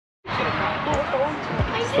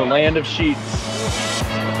It's the land of sheets.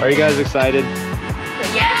 Are you guys excited?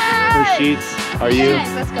 Yes! For sheets? Are you?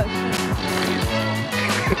 Yes, let's go sheets.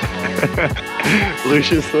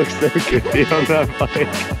 Lucius looks so goofy on that bike.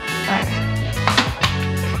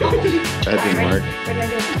 That didn't work. We're gonna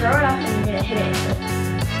just throw it up and we're gonna hit it.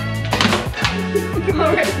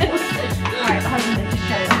 Alright, husband, just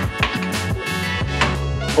try it.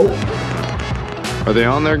 Oh! Are they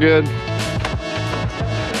on there good?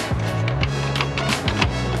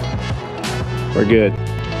 We're good.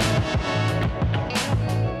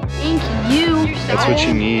 Thank you. That's what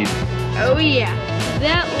you need. Oh yeah.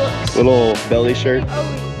 That looks... Little belly shirt.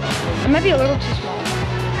 Oh, it might be a little too small.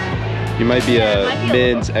 You might be a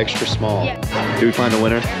men's extra small. Yeah. Do we find a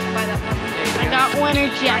winner? I got winner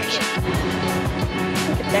Jackson.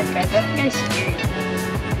 Look at that guy. That guy's scary.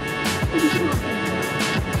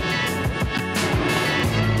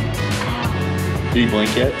 Did you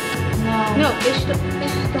blink yet? No, fish don't blink.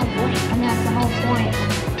 And that's the whole point.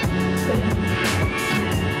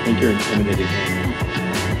 I think you're intimidating him.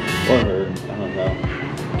 Or her. I don't know.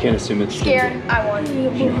 Can't assume it's Scared. I won.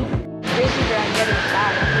 Racing ground, getting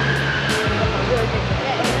fat.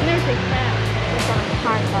 And there's a cat that's on the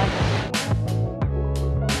high side.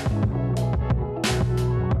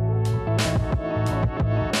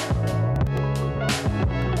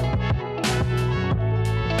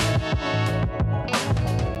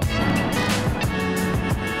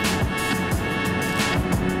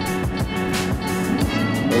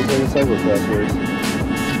 Those are the cyclocross words.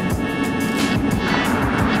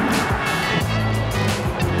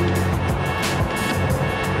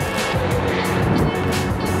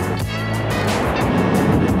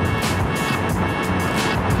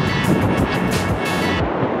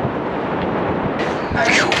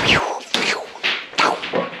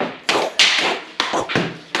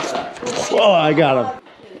 Oh, I got him.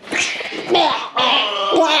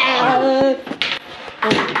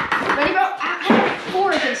 Ready, bro?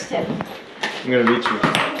 4 against 10. I'm gonna beat you.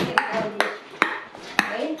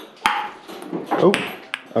 Oh,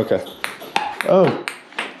 okay. Oh,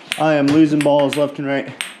 I am losing balls left and right.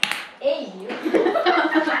 Hey.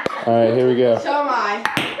 All right, here we go. So am I.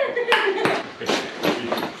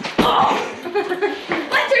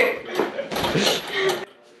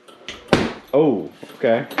 Oh,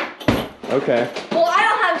 okay. Okay. Well, I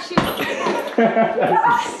don't have shoes.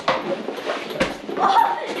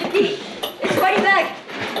 It's fighting back.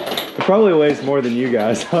 It probably weighs more than you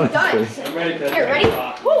guys, honestly. I'm ready. Here, ready?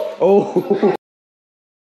 Oh.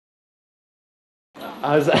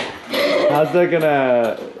 How's that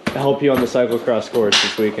gonna help you on the cyclocross course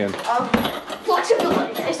this weekend?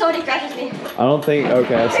 Flexibility. If somebody crashes me. I don't think.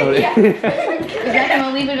 Okay, somebody. Yeah. Is that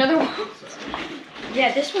gonna leave another one?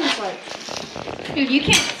 Yeah, this one's like. Dude, you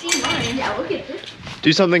can't see mine. Yeah, look at this.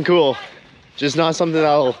 Do something cool. Just not something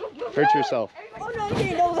that'll hurt yourself. Oh no, you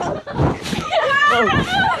didn't know that.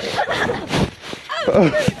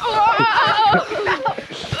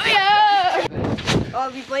 Oh,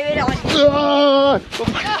 we blame it on you.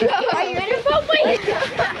 Are you ready for me?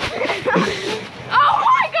 Oh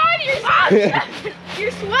my god,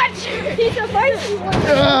 your sweatshirt. He's a spicy one.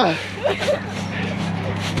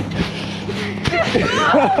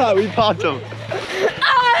 We popped him.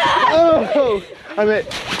 Oh, I mean,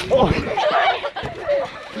 oh.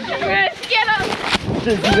 Get up.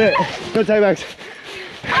 This is it. No tiebacks.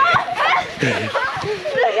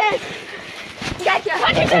 Gotcha.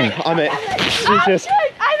 I'm it. Just.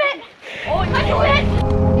 I'm it. Oh, I'm it.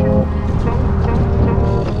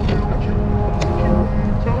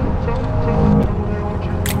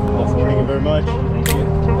 Thank you very much. Thank you.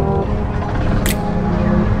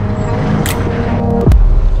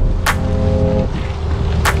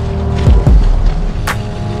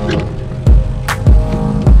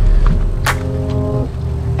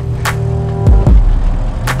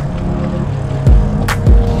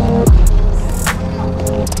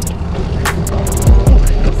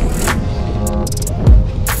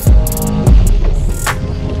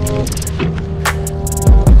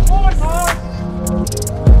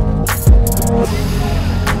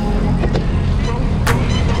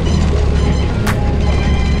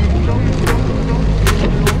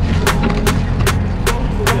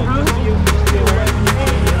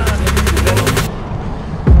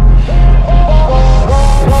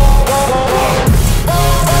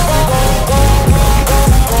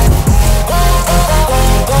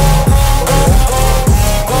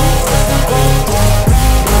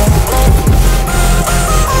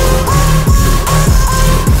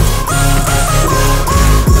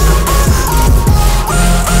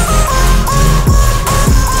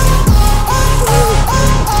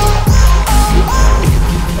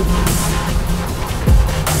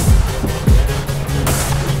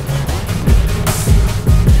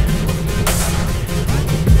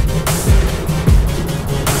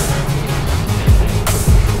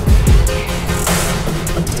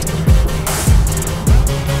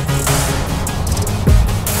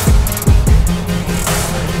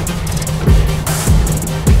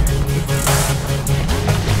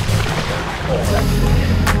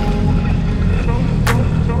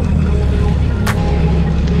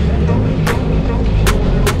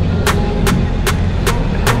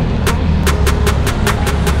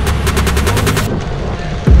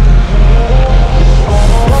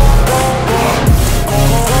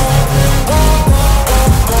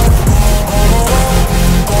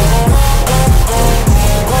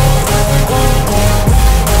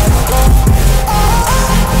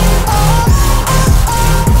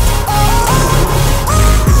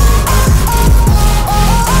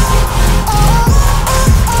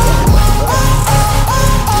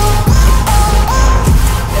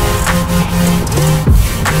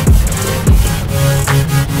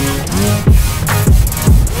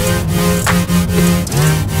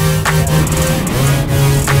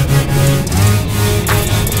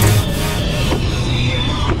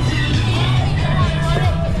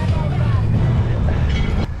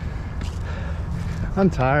 I'm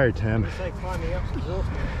tired, Tim. It's like climbing up some hills,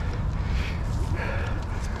 man.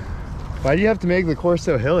 Why do you have to make the course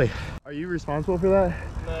so hilly? Are you responsible for that?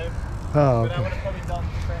 No. Oh, But I okay. would have probably done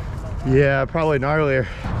the same or something. Yeah, probably gnarlier.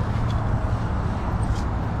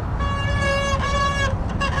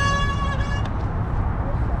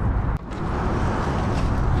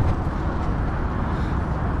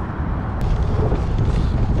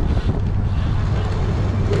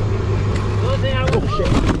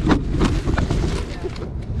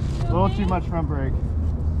 A little too much front brake.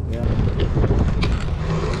 Yeah.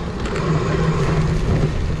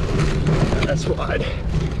 That's wide.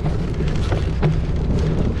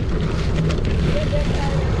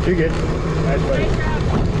 You're good. Nice buddy.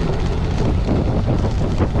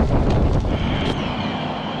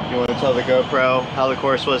 You want to tell the GoPro how the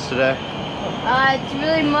course was today? It's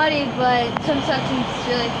really muddy, but some sections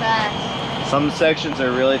really fast. Some sections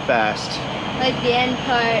are really fast. Like the end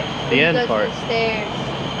part. The when end you go part? to the stairs.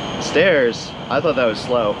 Stairs? I thought that was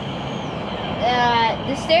slow.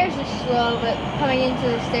 The stairs are slow, but coming into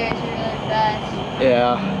the stairs are really fast.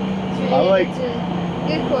 Yeah. It's a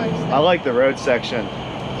good course. I like the road section.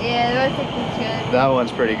 Yeah, the road section's good. That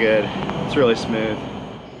one's pretty good. It's really smooth.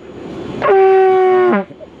 That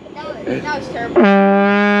was terrible.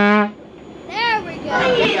 There we go. One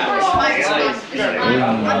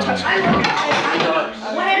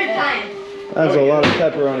at a time. That's a lot of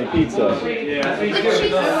pepperoni pizza. The cheese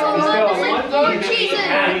is so good. There's like 4 cheeses.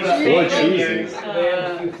 4 cheeses.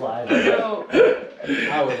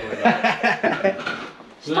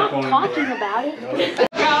 Stop talking about it.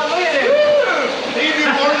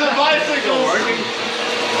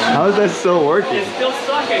 How is that still working? It's still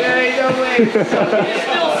sucking. Hey, no way. It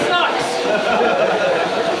still sucks.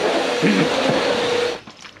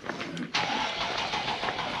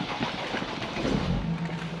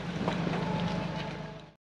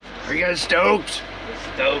 Are you guys stoked? The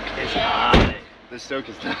stoke is high. The stoke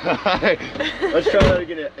is high. Let's try that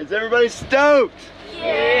again. Is everybody stoked?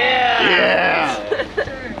 Yeah!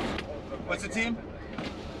 What's the team?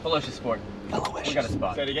 Velocious Sport. We got a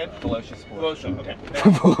spot. Say it again. Velocious Sport. Velocious. Okay.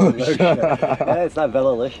 Yeah, it's not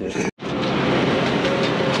Velolicious.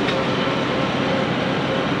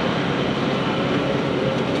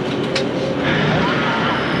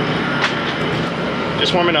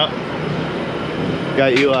 Just warming up.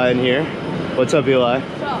 Got Eli in here. What's up, Eli?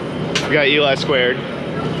 We got Eli squared.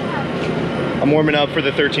 I'm warming up for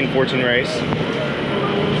the 13-14 race.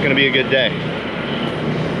 It's gonna be a good day.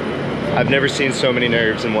 I've never seen so many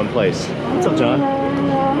nerves in one place. What's up, John?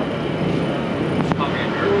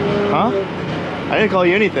 Huh? I didn't call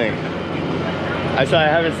you anything. I said I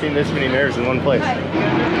haven't seen this many nerves in one place. 3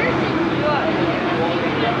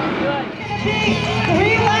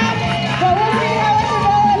 laps, but we'll see how it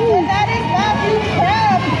develops, and that is Matthew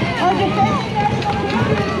Crabb, our defense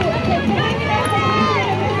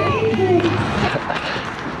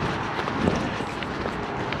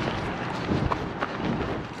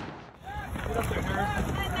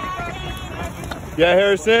Yeah,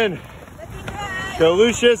 Harrison. Go,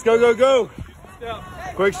 Lucius. Go, go, go.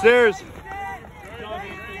 Quick stairs.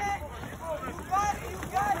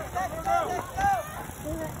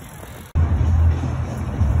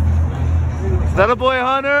 Is that a boy,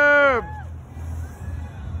 Hunter?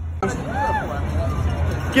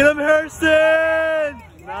 Get him, Harrison.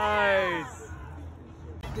 Nice.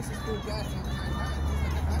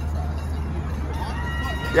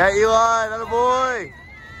 Yeah, Eli. That a boy.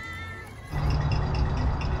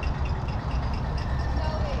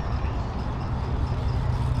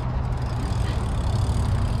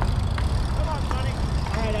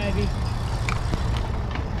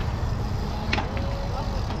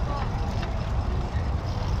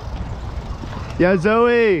 Yeah,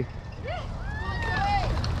 Zoe.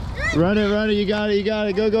 Run it, you got it,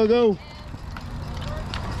 go, go, go.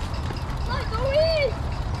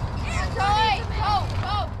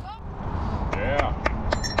 Yeah.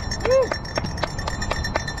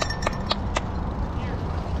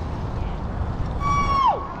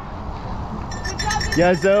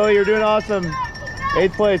 Yeah, Zoe, you're doing awesome.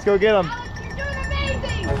 8th place, go get him.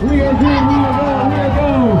 We are good, we are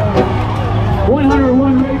go.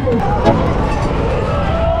 101 races.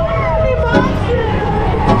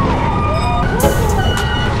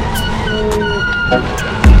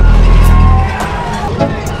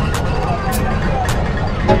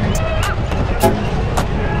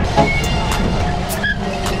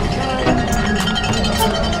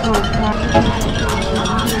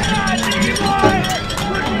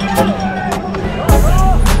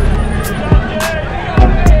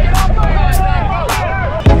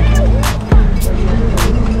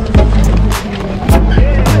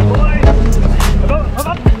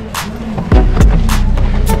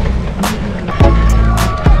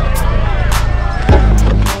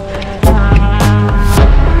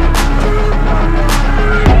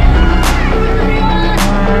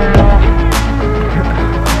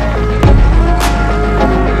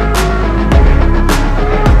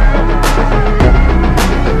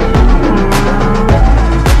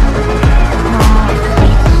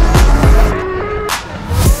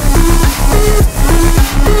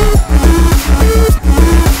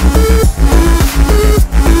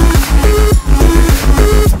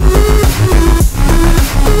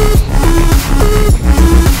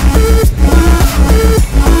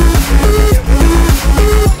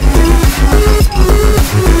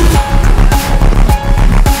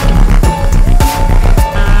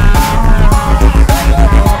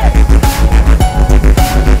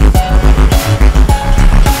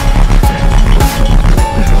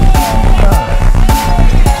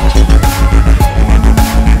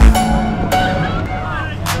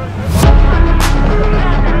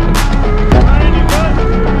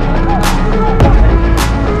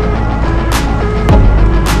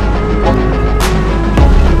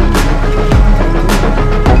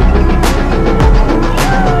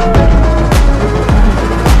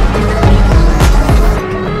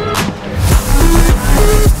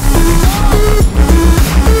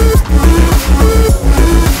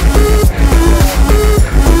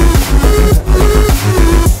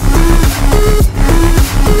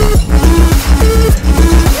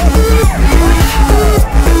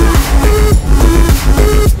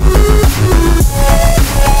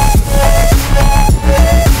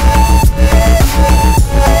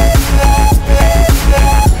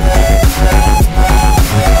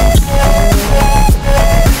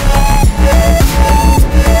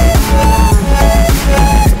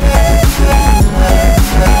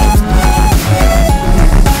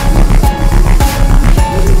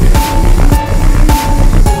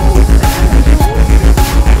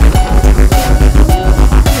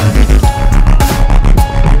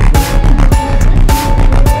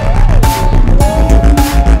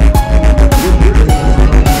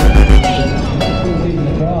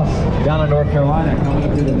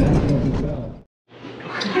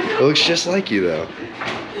 just like you though.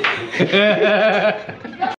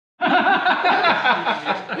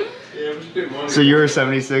 So you're a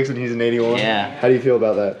 76 and he's an 81? Yeah. How do you feel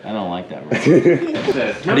about that? I don't like that.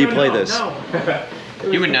 How do you play this?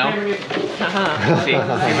 You would know. See what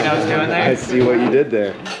I was doing there? I see what you did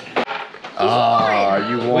there. Ah,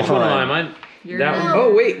 you won. Which one am I? That one?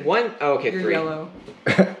 Oh wait, one. Oh, okay, You're 3. yellow.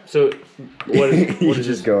 So what is You're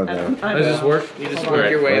just going there. How does this work? You just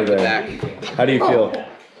work your way up the back. How do you feel?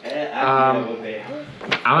 I'm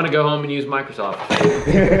gonna go home and use Microsoft.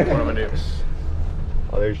 What am I gonna do?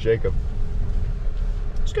 Oh, there's Jacob.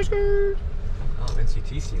 Oh,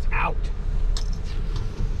 NCTC is out.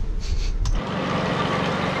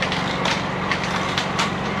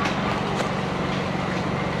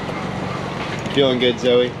 Feeling good,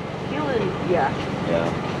 Zoe? Yeah. Yeah.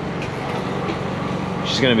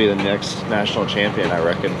 She's gonna be the next national champion, I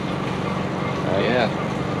reckon. Yeah.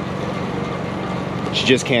 She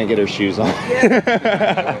just can't get her shoes on.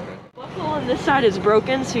 Buckle on this side is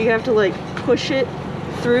broken, so you have to like push it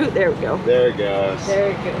through. There we go. There it goes.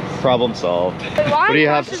 There it goes. Problem solved. What do you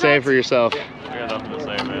have to say for yourself? I got nothing to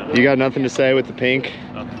say, man. You got nothing to say with the pink?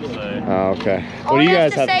 Nothing to say. Oh, okay. What do you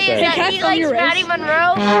guys have to say? Is that he likes Maddie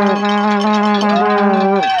Monroe.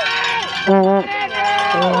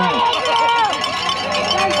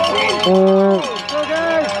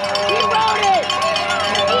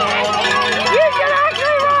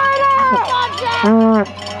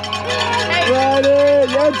 Ride it!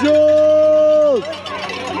 Yeah, Jules!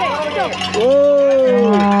 Whoa!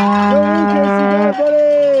 Go Lucas, you got it,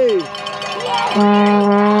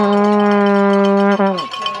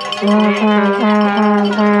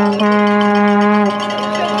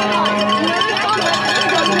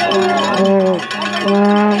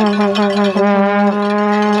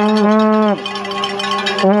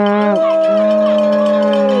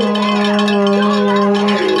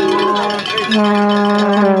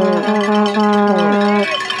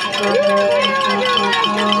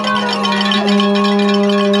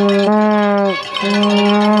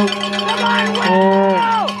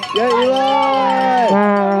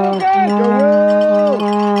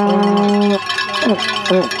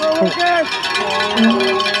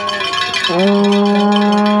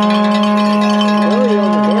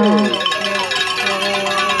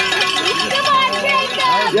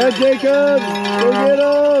 Yeah, Jacob! Go get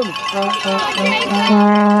him!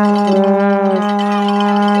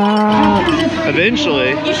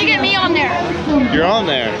 Eventually. You should get me on there. You're on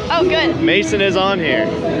there. Oh, good. Mason is on here.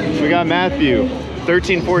 We got Matthew,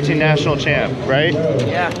 13-14 national champ, right?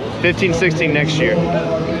 Yeah. 15-16 next year.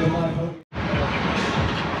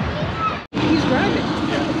 He's driving.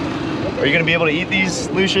 Are you gonna be able to eat these,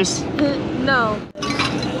 Lucius? No.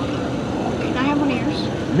 Can I have one of yours?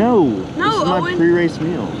 No. No, this is my Owen. pre-race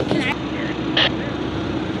meal.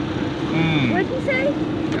 What'd you say?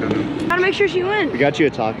 Gotta make sure she wins. We got you a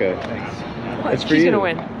taco. That's for She's you. gonna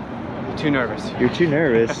win. Too nervous. You're too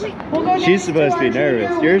nervous. We'll go She's supposed to be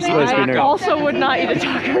nervous. You're supposed to be I nervous. also would not eat a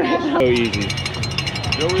taco right now. So easy.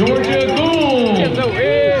 Georgia Gould!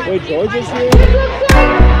 Wait, Georgia's here?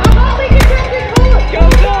 Go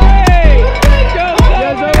Zoe! Go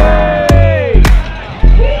Zoe!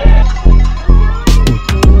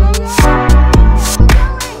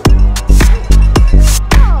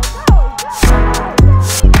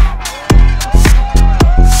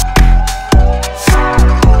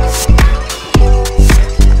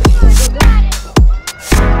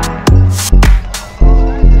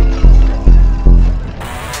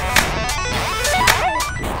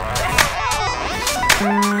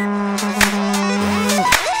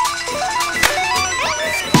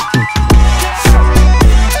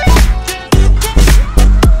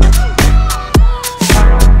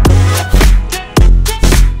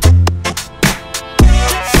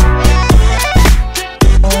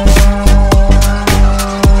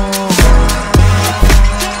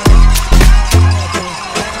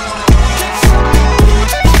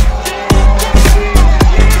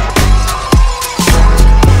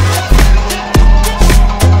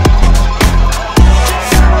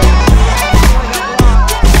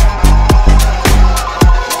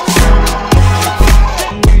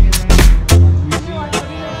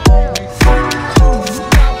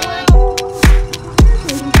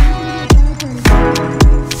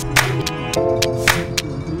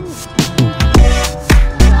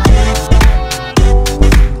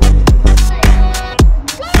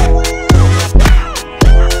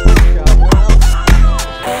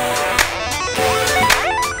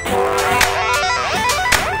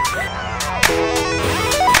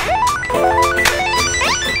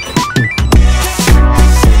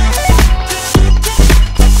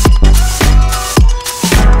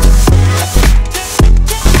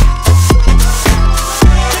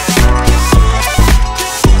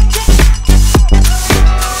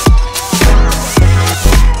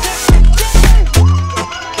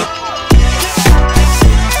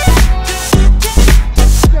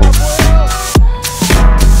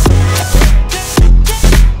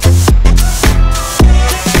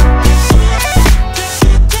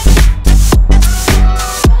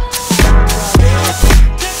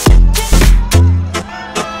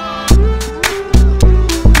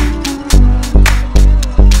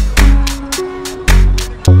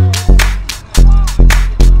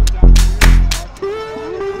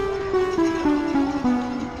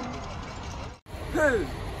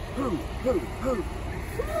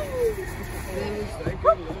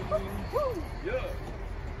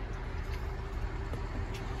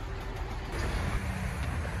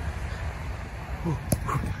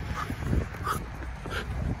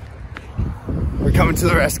 We're coming to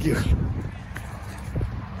the rescue.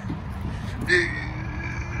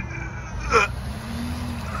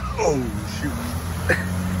 Oh shoot.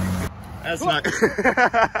 That's not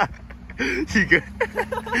you good?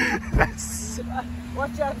 That's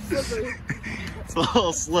Watch out, it's slippery. it's a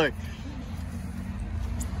little slick.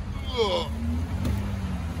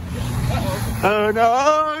 Oh no,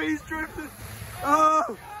 oh, he's drifting.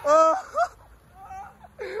 Oh, oh.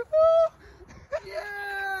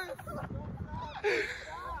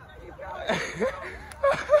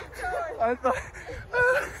 I thought